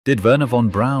Did Wernher von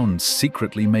Braun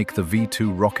secretly make the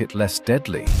V-2 rocket less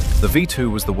deadly? The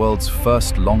V-2 was the world's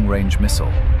first long-range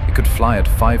missile. It could fly at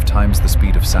 5 times the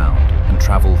speed of sound and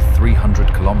travel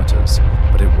 300 kilometers,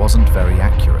 but it wasn't very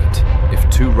accurate. If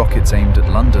 2 rockets aimed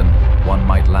at London, one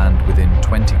might land within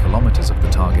 20 kilometers of the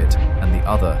target, and the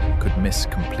other could miss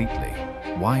completely.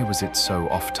 Why was it so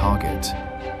off-target?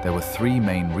 There were 3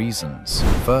 main reasons.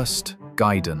 First,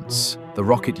 guidance. The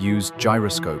rocket used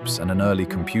gyroscopes and an early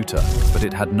computer, but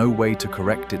it had no way to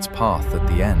correct its path at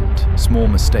the end. Small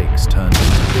mistakes turned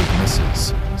into big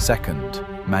misses. Second,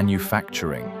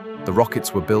 manufacturing. The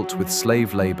rockets were built with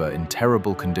slave labor in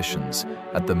terrible conditions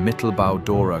at the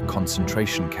Mittelbau-Dora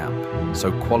concentration camp,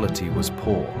 so quality was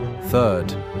poor. Third,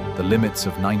 the limits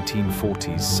of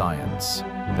 1940s science.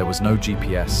 There was no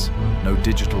GPS, no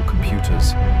digital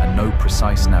computers, and no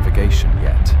precise navigation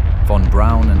yet. Von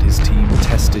Braun and his team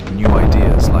tested new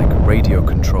ideas like radio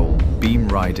control, beam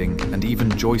riding, and even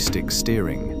joystick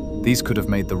steering. These could have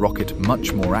made the rocket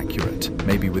much more accurate,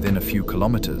 maybe within a few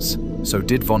kilometers. So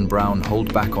did von Braun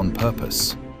hold back on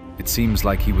purpose? It seems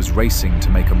like he was racing to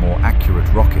make a more accurate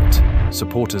rocket.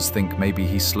 Supporters think maybe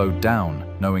he slowed down,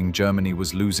 knowing Germany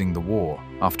was losing the war.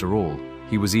 After all,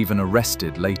 he was even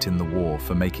arrested late in the war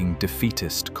for making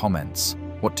defeatist comments.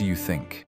 What do you think?